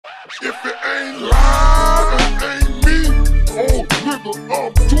If it ain't live, it ain't me. Oh, nigga,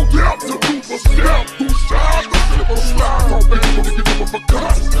 I'm too down to move a step. Too shy to slip or slide. All baby wanna get up for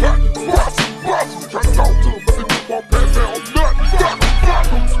cuts, cut, bust. Try to talk to them, but they just won't pass out nothing. Fuck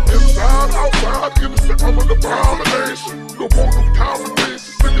them. Inside, outside, innocent, I'm an abomination. You don't want no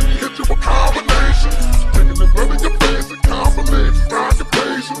combinations, nigga, you hit you with combinations. Taking the blood in your face and combinations,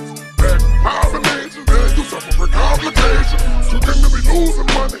 occupations. Back combinations, man, you suffer from complications. You think to be losing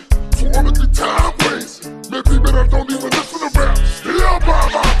money, so wanna be time wasting. Maybe people that don't even listen to rap, still buy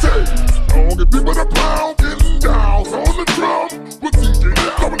my tape. I don't get people that pound, getting down on the drum. With DJ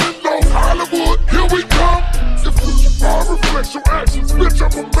coming in those Hollywood, here we come. If you all reflect your actions, bitch,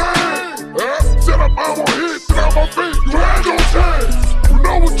 I'm a man. Set up my head, sit out my face, you had your chance. You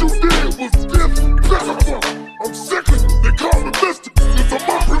know what you did was this pitiful. I'm sick of you, they call me Mystikal, cause I'm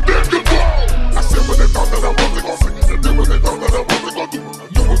unpredictable. I said when they thought that I wasn't gon' sing it, they did what they thought that I wasn't gon' do it. I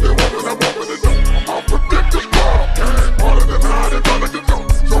knew what they wanted, I wanted to do. I'm unpredictable. Ain't harder than how they thought they could go.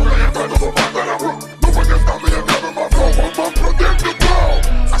 So they ain't better than my that I run. No one can stop me, I'm never my flow, I'm unpredictable.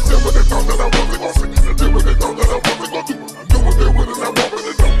 I said when they thought that I wasn't gon' sing it, they did what they thought that I wasn't gon' do it. I knew what they wanted, I wanted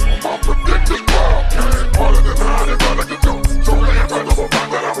to do. I'm unpredictable. Ain't harder than how they thought they could go. So they ain't better than my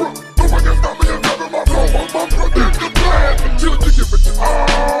that I run. No one can stop me, I'm never my flow, I'm unpredictable. Until you give it your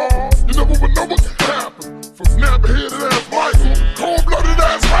all, you never would know what can happen. From nappy-headed ass Michael, cold-blooded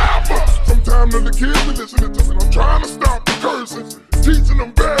ass rapper. Sometimes when the kids be listening to me, I'm trying to stop the cursing, teaching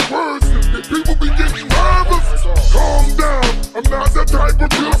them bad words, and people be getting nervous. Calm down, I'm not that type of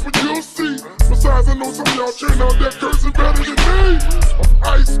girl, but you'll see. Besides, I know some of y'all churn out that cursing better than me.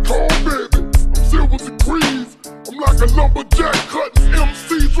 I'm ice cold, baby, I'm silver degrees. I'm like a lumberjack cutting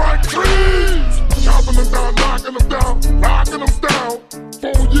MCs like trees. Chopping them down, knocking them down, locking them down. 4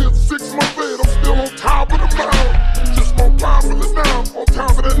 years, 6 months later, I'm still on top of the mound. Just more popular now, on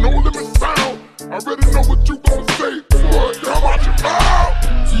top of that no limit sound. I already know what you gon' say, boy, come out your mouth.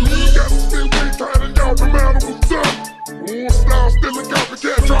 You gotta stay way tighter than y'all, no matter what's up. Old style, still a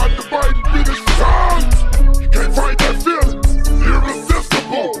copycat, tried to bite and bit his tongue. You can't fight that feeling,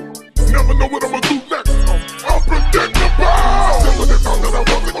 irresistible. Never know what I'ma do next, I'm unpredictable. I said what they thought that I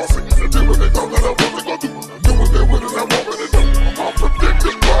wasn't gon' sing it, they did what they thought that I wasn't gon' do it. I knew what they would and I wanted to do. I'm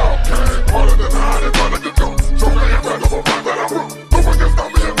unpredictable. Ain't harder than how they thought they could go. So they ain't better than my that I run. No one can stop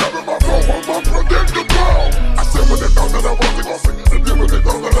me, I'm never my flow, I'm unpredictable. I said what they thought that I wasn't gon' sing it, they did what they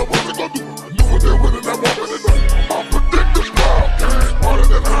thought that I wasn't gon' do it. I knew what they would and I wanted to do. I'm unpredictable. Ain't harder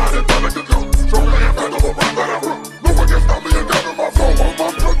than how they thought they could go. So they ain't better than my that I run. No one can stop me, I'm never my flow, I'm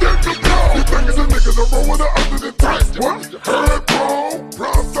unpredictable. You thinking the niggas are rolling the under the tight? What? You heard wrong?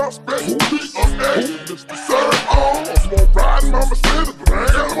 Brown suspect, who be up next? It's the third on. I'm more riding my Mercedes, but I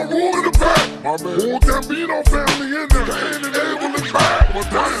ain't got no room in the back. My man, who can't be no family in there? Cain and Abel is back. But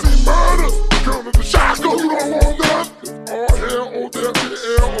I see murder, counting the shots, go, you don't want nothing. All hell on that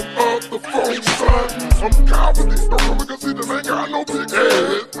BL, I'm up the phone, son. I'm confident, don't come and see that I ain't got no big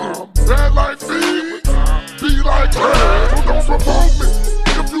head.